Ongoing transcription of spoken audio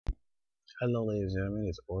Hello ladies and gentlemen,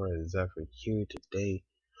 it's Aurazephyr here today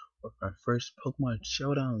with my first Pokemon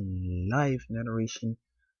Showdown live narration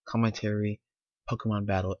commentary Pokemon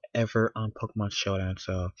battle ever on Pokemon Showdown.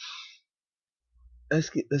 So let's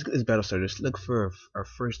get this battle started. Let's look for our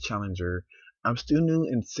first challenger. I'm still new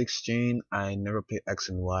in 6th gen. I never played X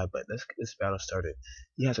and Y, but let's get this battle started.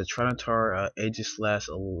 He has a Trinitar, Aegislash,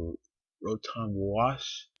 a Rotom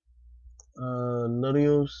Wash,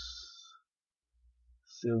 Lurios,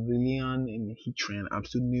 Civilian, and Heatran. I'm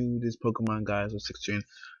still new to this Pokemon, guys, with 6th gen.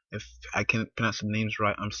 If I can't pronounce some names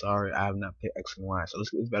right, I'm sorry. I have not played X and Y. So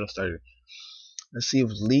let's get this battle started. Let's see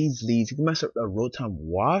if leads. You can mess up a Rotom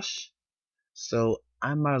Wash. So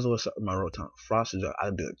I might as well start with my Rotom Frost.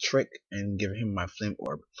 I'll do a trick and give him my Flame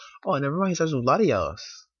Orb. Oh, never mind. He starts with Latios.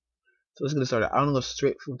 So let's get started. I'm gonna go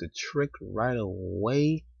straight for the trick right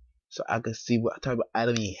away, so I can see what type of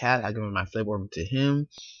item he had. I give him my Flame Orb to him,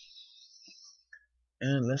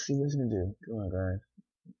 and let's see what he's gonna do. Come on, guys.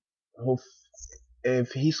 Hope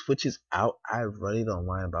if he switches out, I really don't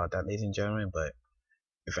mind about that, ladies and gentlemen. But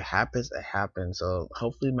if it happens, it happens. So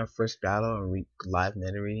hopefully, my first battle and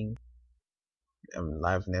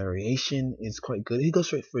live narration is quite good. He goes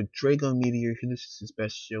straight for Dragon Meteor. He loses his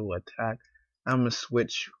special attack. I'm gonna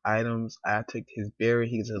switch items. I take his berry.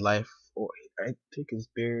 He gets a life. Or I take his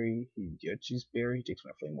berry. He gets his berry. He takes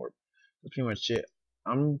my flame orb. That's pretty much it.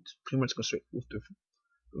 I'm pretty much going straight with the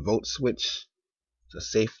vote switch to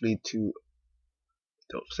safely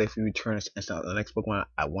return and start the next Pokemon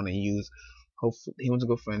I want to use. Hopefully, he wants to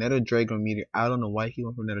go for another Dragon Meteor. I don't know why he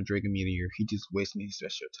went for another Dragon Meteor. He just wasted his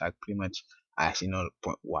special attack. Pretty much, I actually know the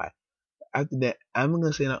point why. After that, I'm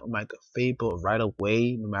gonna say that like a Fable right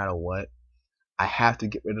away, no matter what. I have to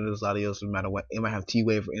get rid of those Latios no matter what. It might have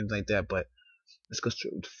T-Wave or anything like that, but let's go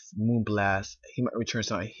straight with Moonblast. He might return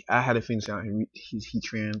something. I had a feeling something. He's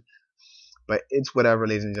Heatran, but it's whatever,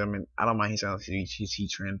 ladies and gentlemen. I don't mind he's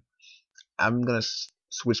Heatran. I'm gonna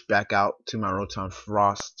switch back out to my Rotom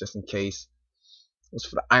Frost just in case. As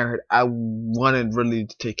for the Ironhead, I wanted really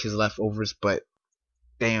to take his leftovers, but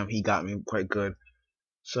damn, he got me quite good.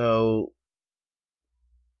 So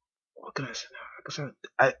what can I say now?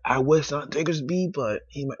 I wish not Diggersby, but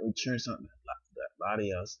he might return something that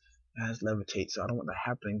Latios has levitate, so I don't want that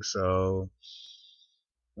happening. So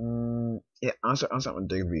yeah, I'm starting with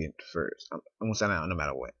Diggersby first. I'm gonna sign out no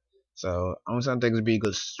matter what. So I'm gonna sign Diggersby.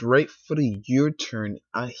 Go straight for the U-turn.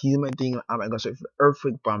 He's my thing. I might go straight for the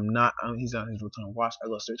Earthquake, but I'm not. He's on his Rotom Wash. I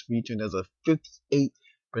go straight for U-turn. There's a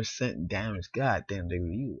 58% damage. God damn,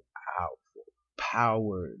 Diggersby, you out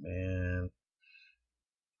powered, man.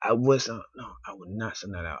 I was no, I would not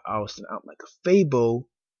send that out. I would send out like a Fable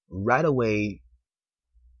right away.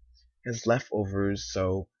 His leftovers,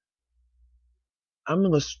 so I'm gonna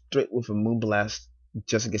go straight with a Moonblast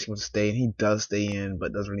just in case he wants to stay, and he does stay in, but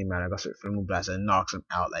it doesn't really matter. I go straight for the Moonblast and knocks him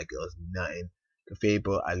out like it was nothing.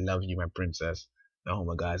 Fable, I love you, my princess. No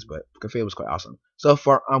homo, guys, but Fable was quite awesome. So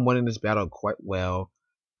far, I'm winning this battle quite well.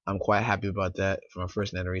 I'm quite happy about that for my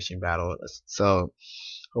first narration battle. So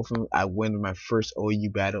hopefully I win my first OU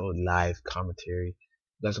battle live commentary.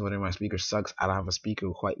 That's whether my speaker sucks. I don't have a speaker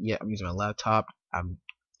quite yet. I'm using my laptop. I'm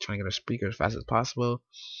trying to get a speaker as fast as possible.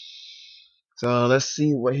 So let's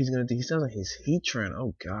see what he's gonna do. He sounds like he's Heatran.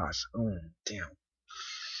 Oh gosh. Oh damn.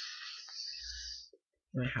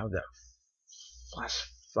 I have that flash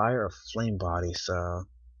fire or flame body. So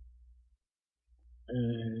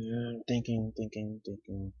thinking. Thinking.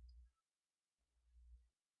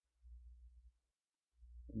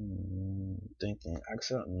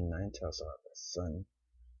 Axel Ninetales out the sun,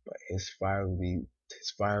 but his fire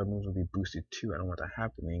moves will be boosted too. I don't want that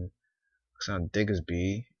happening. Sound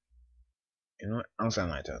Diggersby. You know what? I don't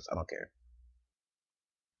sound Ninetales. I don't care.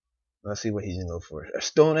 Let's see what he's gonna go for. A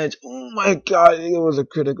Stone Edge. Oh my god, it was a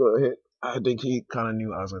critical hit. I think he kind of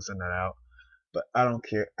knew I was gonna send that out, but I don't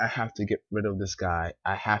care. I have to get rid of this guy.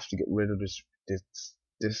 I have to get rid of this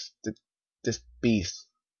this beast.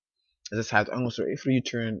 I just have to. I'm gonna start if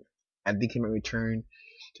return. I think he might return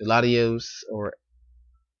to Latios or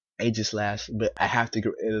Aegislash, but I have to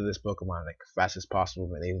get rid of this Pokemon like fast as possible,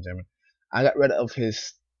 ladies and gentlemen. I got rid of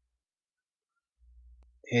his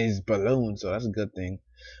balloon, so that's a good thing.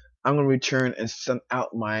 I'm gonna return and send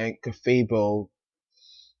out my Cafebo.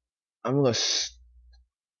 I'm gonna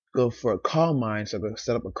go for a Calm Mind, so I'm gonna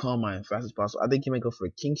set up a Calm Mind as fast as possible. I think he might go for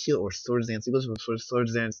a King Shield or Swords Dance. He goes for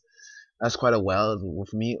Swords Dance. That's quite a well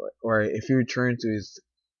with me. Or if he returns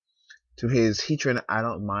to his Heatran, I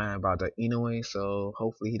don't mind about that anyway. So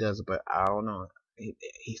hopefully he does, but I don't know.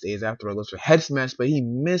 He stays after. I goes for Head Smash, but he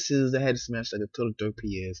misses the Head Smash like a total dope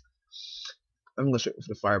he is. I'm gonna go straight for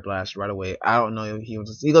the fire blast right away. I don't know if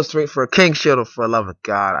he goes straight for a king shield. For the love of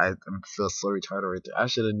God, I feel so retarded right there. I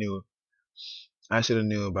should have knew. I should have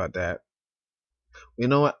knew about that. You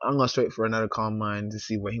know what? I'm gonna straight for another calm mind to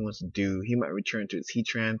see what he wants to do. He might return to his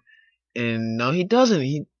Heatran, and no, he doesn't.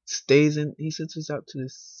 He stays in. He switches out to the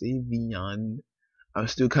Savion. I'm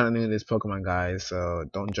still kind of new to this Pokemon, guys, so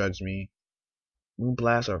don't judge me.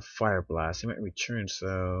 Moonblast or Fire Blast? He might return, so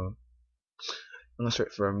I'm gonna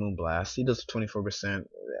straight for a Moonblast. He does 24%.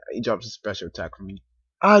 He drops a special attack for me.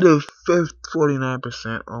 Out of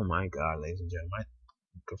 49%. Oh my god, ladies and gentlemen. My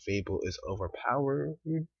Clefable is overpowered.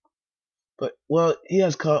 But, well, he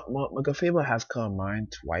has caught. My Clefable has caught mine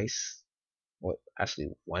twice. Well, actually,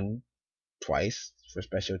 twice for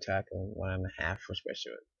special attack and 1.5 for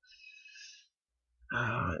special.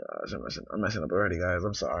 Ah, I'm messing up already, guys.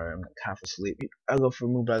 I'm sorry. I'm half asleep. I go for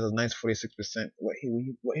Moonblast. It's nice 46%. What he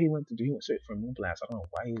went to do? He went straight for Moonblast. I don't know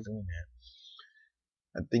why he's doing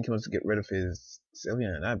that. I think he wants to get rid of his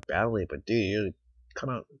Sylveon. Not badly, but dude, you're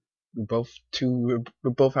kind of we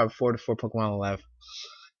both have 4 to 4 Pokemon left.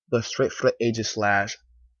 Go straight for the Aegis Slash.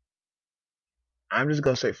 I'm just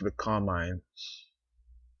going straight for the Calm Mind.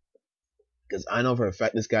 Because I know for a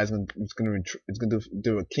fact this guy's gonna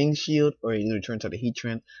do a King Shield or he's gonna return to the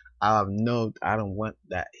Heatran. I don't want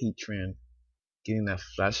that Heatran getting that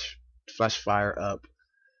flash fire up.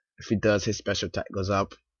 If he does, his special attack goes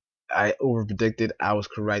up. I over predicted. I was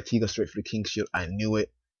correct. He goes straight for the King Shield. I knew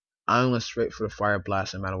it. I went straight for the Fire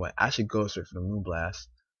Blast no matter what. I should go straight for the Moon Blast,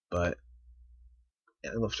 but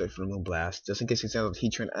yeah, I go straight for the Moon Blast just in case he sends out the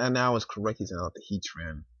Heatran. And I was correct. He sent out the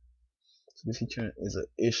Heatran. So this Heatran is an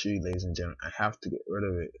issue, ladies and gentlemen. I have to get rid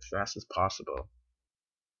of it as fast as possible.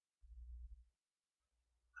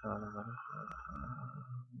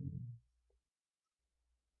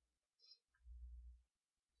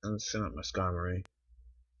 I'm setting up my Skarmory.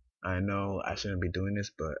 I know I shouldn't be doing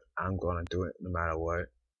this, but I'm gonna do it no matter what.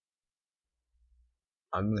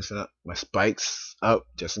 I'm gonna set up my spikes up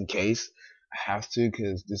just in case. I have to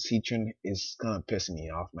because this Heatran is kind of pissing me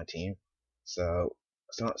off my team. So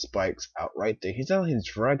set up spikes out right there. He's on his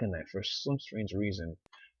Dragonite for some strange reason.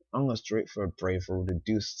 I'm going straight for a Brave Bird to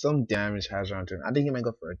do some damage Hazard to him. I think he might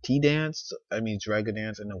go for a T-Dance. I mean Dragon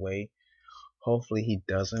Dance in a way. Hopefully he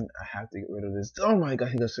doesn't. I have to get rid of this. Oh my god,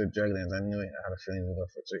 he goes for a Dragon Dance. I knew it. I had a feeling he was going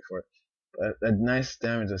for straight for it. But a nice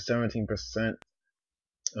damage of 17%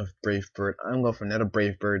 of Brave Bird. I'm going for another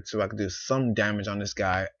Brave Bird so I can do some damage on this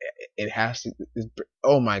guy. It has to.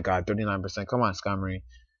 Oh my god, 39%. Come on, Skarmory.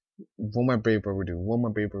 One more Brave Bird will do. One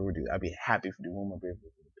more Brave Bird will do. I'd be happy if you do one more Brave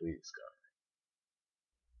Bird, please, Skarmory.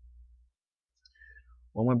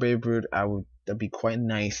 One more Brave Bird, that'd be quite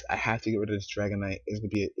nice. I have to get rid of this Dragonite. It's gonna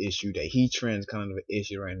be an issue. That Heatran is kind of an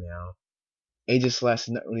issue right now. Aegislash is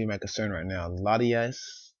not really my concern right now.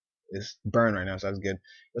 Latias is burned right now, so that's good.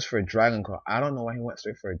 It's for a Dragon Claw. I don't know why he went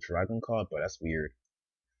straight for a Dragon Claw, but that's weird.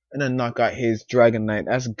 And then knock out his Dragonite.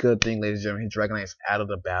 That's a good thing, ladies and gentlemen. His Dragonite is out of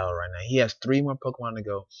the battle right now. He has 3 more Pokemon to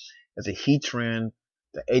go. There's a Heatran,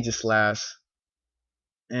 the Aegislash,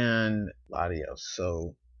 and Latios.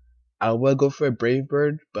 So I will go for a Brave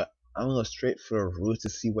Bird, but I'm gonna go straight for a Roost to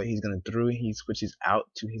see what he's gonna do. He switches out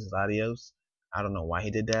to his Latios. I don't know why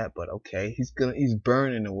he did that, but okay. He's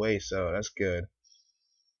burned in a way, so that's good.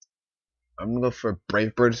 I'm gonna go for a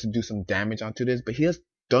Brave Bird to do some damage onto this, but he has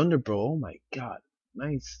Thunderbolt. Oh my god,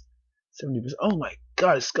 nice, 70%. Oh my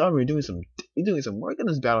god, Skarmory doing some work in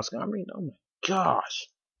this battle, Skarmory. Oh my gosh,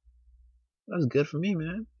 that's good for me,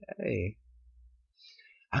 man. Hey,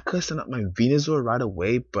 I could send up my Venusaur right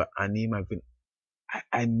away, but I need my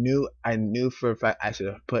I knew for a fact I should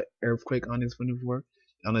have put Earthquake on his Venusaur,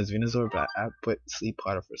 but I put Sleep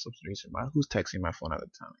Powder for some reason. Who's texting my phone at a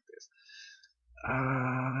time like this?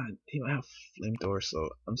 He might have Flamethrower, so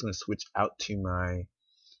I'm just gonna switch out to my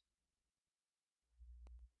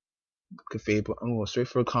Clefable. I'm gonna go straight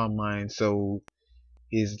for a Calm Mind, so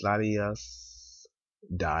his Latias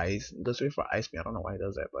dies. Go straight for Ice Beam. I don't know why he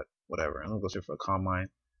does that, but whatever. I'm gonna go straight for a Calm Mind,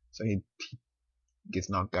 so he gets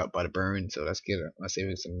knocked out by the burn. So that's good. I'm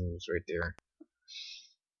saving some moves right there.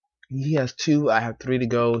 He has 2. I have 3 to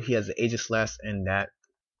go. He has the Aegislash and that.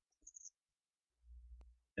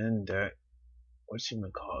 What's he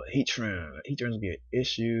gonna call it? Heatran. Heatran's gonna be an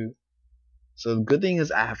issue. So the good thing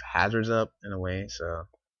is I have hazards up in a way. So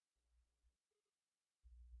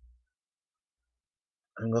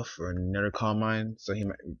I'm gonna go for another Calm Mind. So he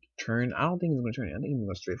might return. I don't think he's gonna turn. I think he's gonna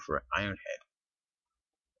go straight for an Iron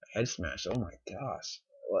Head Smash. Oh my gosh.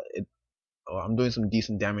 Well, I'm doing some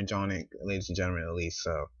decent damage on it, ladies and gentlemen, at least.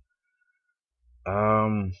 So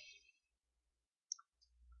I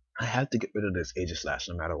have to get rid of this Aegislash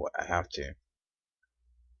no matter what. I have to.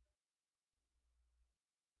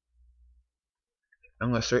 I'm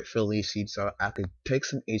gonna straight for Elite Seed so I could take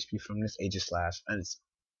some HP from this Aegis Slash and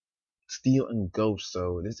steal and ghost.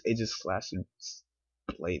 So this Aegis Slash is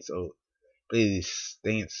played so play this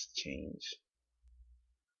stance change.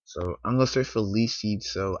 So I'm gonna straight for Elite Seed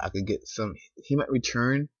so I could get some. He might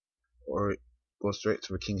return or go straight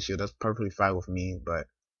to a King Shield. That's perfectly fine with me, but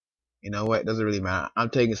you know what? It doesn't really matter. I'm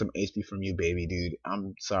taking some HP from you, baby dude.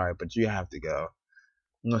 I'm sorry, but you have to go.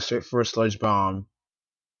 I'm gonna straight for a Sludge Bomb.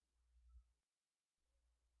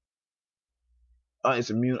 Oh, it's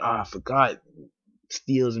immune. Ah, I forgot.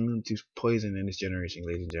 Steel is immune to poison in this generation,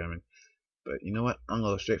 ladies and gentlemen. But you know what? I'm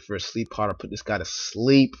gonna go straight for a Sleep Powder. Put this guy to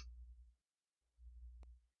sleep.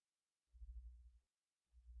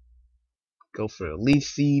 Go for a Leaf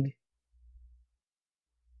Seed.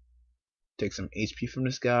 Take some HP from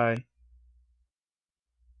this guy.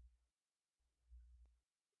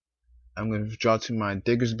 I'm gonna draw to my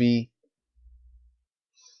Diggersby.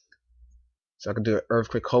 So I can do an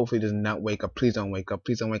Earthquake. Hopefully it does not wake up. Please don't wake up.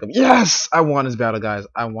 Please don't wake up. Yes! I won this battle, guys.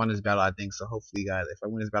 I won this battle, I think. So hopefully, guys, if I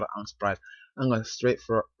win this battle, I'm surprised. I'm going straight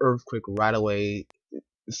for an Earthquake right away.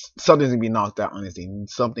 Something's going to be knocked out on his team.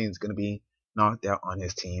 Something's going to be knocked out on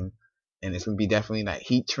his team. And it's going to be definitely that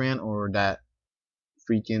Heat Trend or that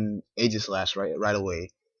freaking Aegis Slash right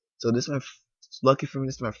away. So this is my lucky for me.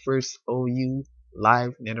 This is my first OU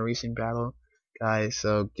live narration battle, guys.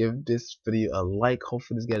 So give this video a like.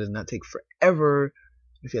 Hopefully this guy does not take forever.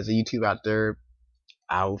 If he has a YouTube out there,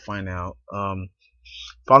 I will find out.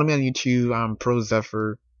 Follow me on YouTube. I'm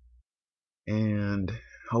Aurazephyr, and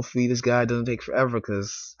hopefully this guy doesn't take forever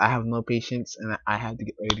because I have no patience and I have to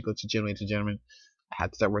get ready to go to gym, ladies and gentlemen. I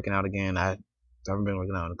have to start working out again. I haven't been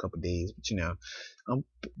working out in a couple of days, but you know,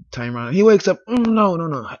 time around. He wakes up.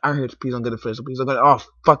 No. I heard. Please don't get it first. Please don't get it. Oh,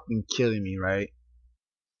 fucking killing me, right?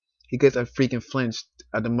 He gets a freaking flinched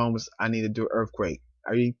at the moment I need to do earthquake.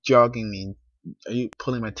 Are you jogging me? Are you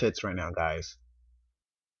pulling my tits right now, guys?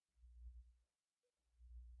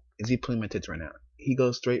 Is he pulling my tits right now? He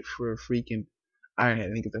goes straight for a freaking Iron Head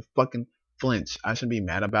and he gets a fucking flinch. I shouldn't be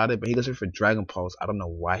mad about it, but he goes straight for Dragon Pulse. I don't know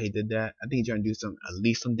why he did that. I think he's trying to do at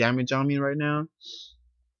least some damage on me right now.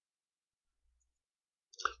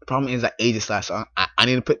 The problem is that Aegis Slash. So I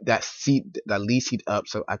need to put that lead seed up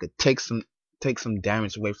so I could take some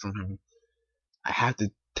damage away from him. I have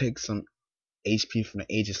to take some HP from the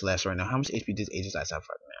Aegis Slash right now. How much HP does Aegis Slash have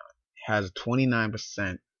right now? It has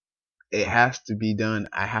 29%. It has to be done.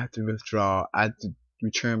 I have to withdraw. I have to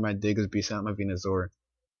return my Diggersby, out my Venusaur.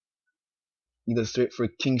 You go straight for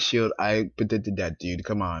King Shield. I predicted that, dude.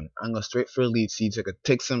 Come on. I'm going straight for Elite Seed so I could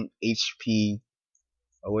take some HP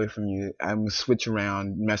away from you. I'm going to switch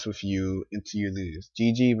around, mess with you until you lose.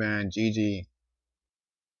 GG, man. GG.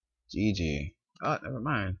 GG. Oh, never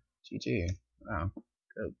mind. GG. Wow.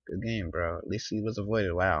 Good game, bro. At least he was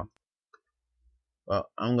avoided. Wow. Well,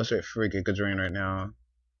 I'm going straight for Giga Drain right now.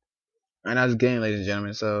 And that's the game, ladies and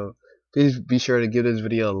gentlemen. So please be sure to give this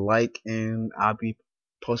video a like, and I'll be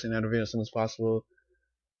posting another video as soon as possible.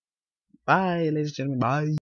 Bye, ladies and gentlemen. Bye.